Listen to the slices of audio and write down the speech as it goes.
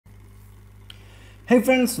Hey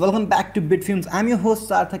friends, welcome back to Bitfilms. I'm your host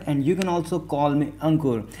Sarthak and you can also call me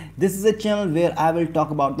Ankur. This is a channel where I will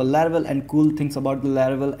talk about the Laravel and cool things about the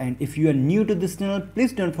Laravel, and if you are new to this channel,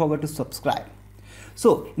 please don't forget to subscribe.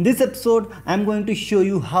 So in this episode, I'm going to show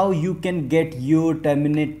you how you can get your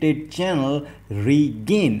terminated channel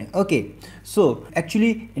regain. Okay, so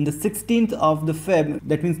actually in the 16th of the Feb,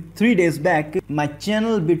 that means 3 days back, my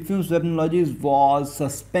channel Bitfilms Technologies was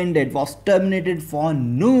suspended, was terminated for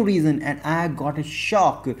no reason, and I got a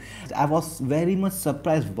shock. I was very much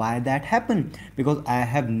surprised why that happened, because I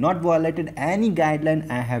have not violated any guideline,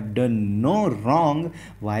 I have done no wrong.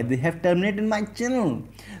 Why they have terminated my channel?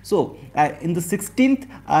 So in the 16th,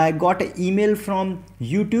 I got an email from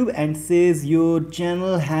YouTube and says your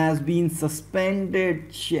channel has been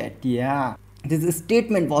suspended. Shit, yeah. This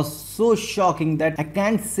statement was so shocking that I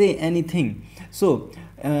can't say anything. So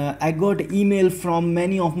I got email from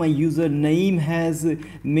many of my users. Naeem has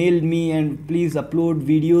mailed me and please upload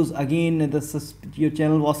videos again. Your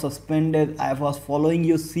channel was suspended. I was following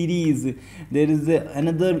your series. There is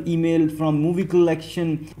another email from Movie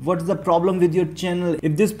Collection. What's the problem with your channel?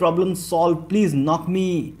 If this problem solved, please knock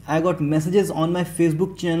me. I got messages on my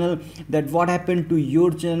Facebook channel that what happened to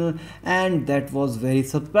your channel, and that was very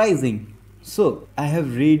surprising. So I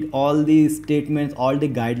have read all the statements, all the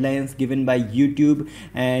guidelines given by YouTube,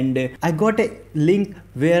 and I got a link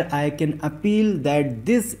where I can appeal that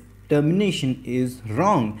this termination is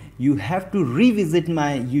wrong. You have to revisit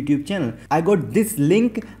my YouTube channel. I got this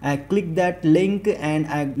link, I click that link and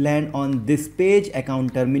I land on this page,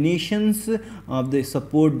 account terminations of the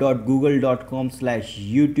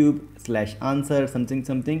support.google.com/youtube/answer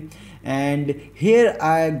something, and here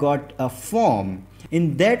I got a form.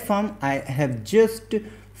 In that form, I have just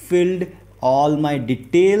filled all my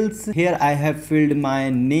details. Here I have filled my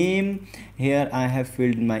name. Here I have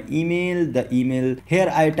filled my email, Here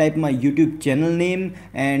I type my YouTube channel name,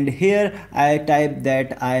 and here I type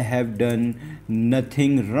that I have done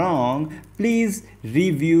nothing wrong. Please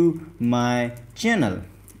review my channel.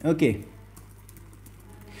 Okay.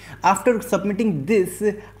 After submitting this,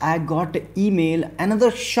 I got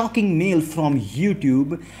another shocking mail from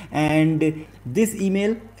YouTube, and this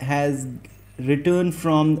email has returned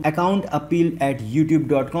from account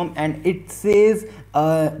appeal@youtube.com, and it says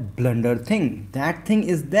a blunder thing. That thing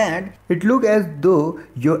is that it looks as though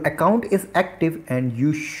your account is active and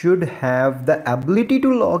you should have the ability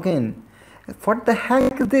to log in. What the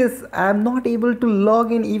heck is this? I'm not able to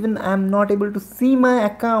log in, even I'm not able to see my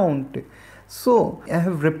account. So I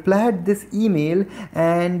have replied this email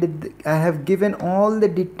and I have given all the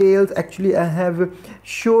details. Actually, I have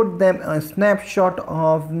showed them a snapshot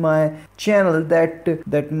of my channel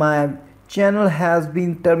that my channel has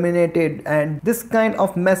been terminated, and this kind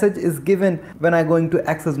of message is given when I'm going to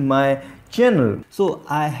access my channel. So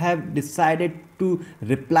I have decided to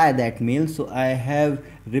reply that mail. So I have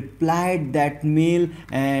replied that mail,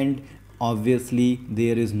 and obviously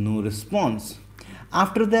there is no response.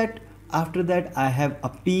 After that I have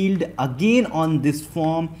appealed again on this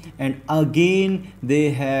form, and again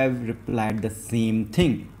they have replied the same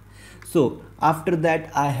thing. So after that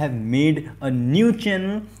I have made a new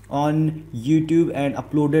channel on YouTube and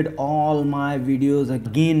uploaded all my videos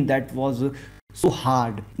again. That was so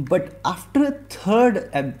hard. But after a third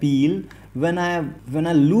appeal, when I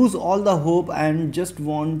lose all the hope and just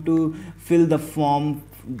want to fill the form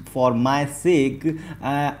for my sake,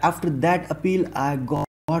 after that appeal I got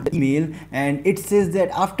email, and it says that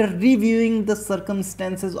after reviewing the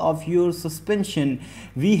circumstances of your suspension,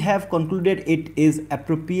 we have concluded it is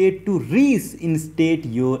appropriate to reinstate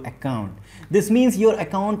your account. This means your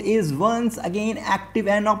account is once again active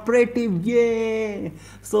and operative. Yay!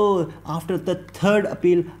 So after the third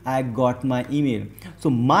appeal, I got my email. So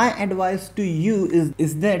my advice to you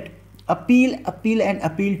is that appeal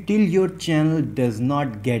till your channel does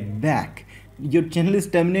not get back. Your channel is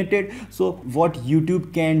terminated, so what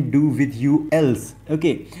YouTube can do with you else?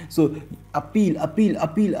 Okay, so appeal,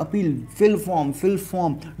 fill form.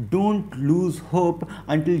 Don't lose hope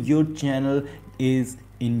until your channel is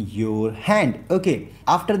in your hand. Okay,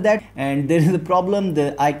 after that, and there is a problem,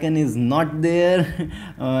 the icon is not there.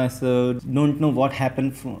 So don't know what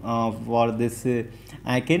happened for this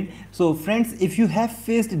icon. So friends, if you have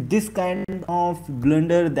faced this kind of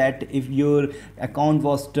blunder, that if your account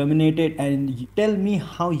was terminated, and tell me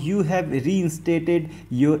how you have reinstated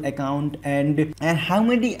your account, and how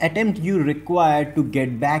many attempts you require to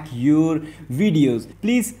get back your videos.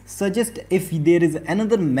 Please suggest if there is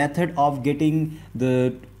another method of getting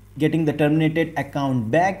the getting the terminated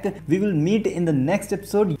account back. We will meet in the next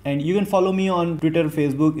episode, and you can follow me on Twitter,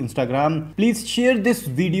 Facebook, Instagram. Please share this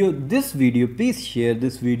video, please share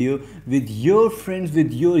this video with your friends,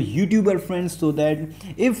 with your YouTuber friends, so that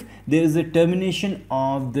if there is a termination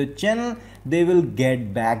of the channel, they will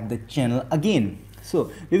get back the channel again.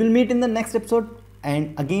 So we will meet in the next episode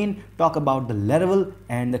and again talk about the Laravel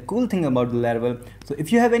and the cool thing about the Laravel. So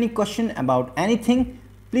if you have any question about anything,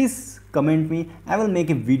 please comment me. I will make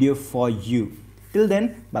a video for you. Till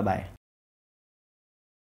then, bye bye.